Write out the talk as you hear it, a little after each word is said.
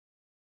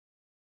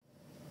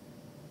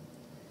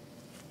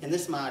In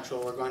this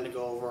module, we're going to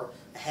go over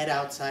a head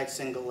outside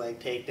single leg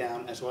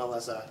takedown as well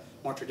as a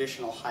more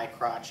traditional high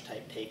crotch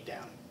type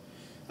takedown.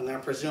 I'm going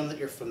to presume that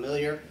you're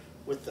familiar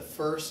with the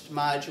first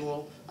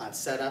module on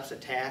setups,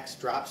 attacks,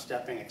 drop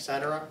stepping,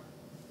 etc.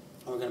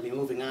 We're going to be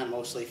moving on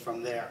mostly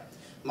from there.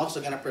 I'm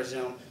also going to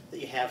presume that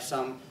you have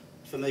some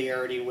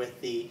familiarity with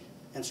the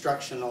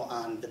instructional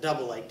on the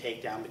double leg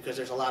takedown, because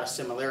there's a lot of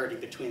similarity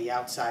between the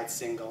outside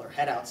single or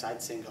head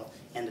outside single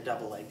and the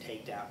double leg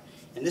takedown.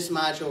 In this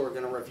module, we're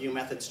going to review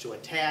methods to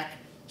attack,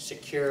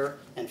 secure,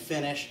 and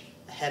finish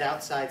a head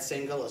outside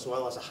single as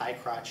well as a high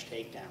crotch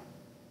takedown.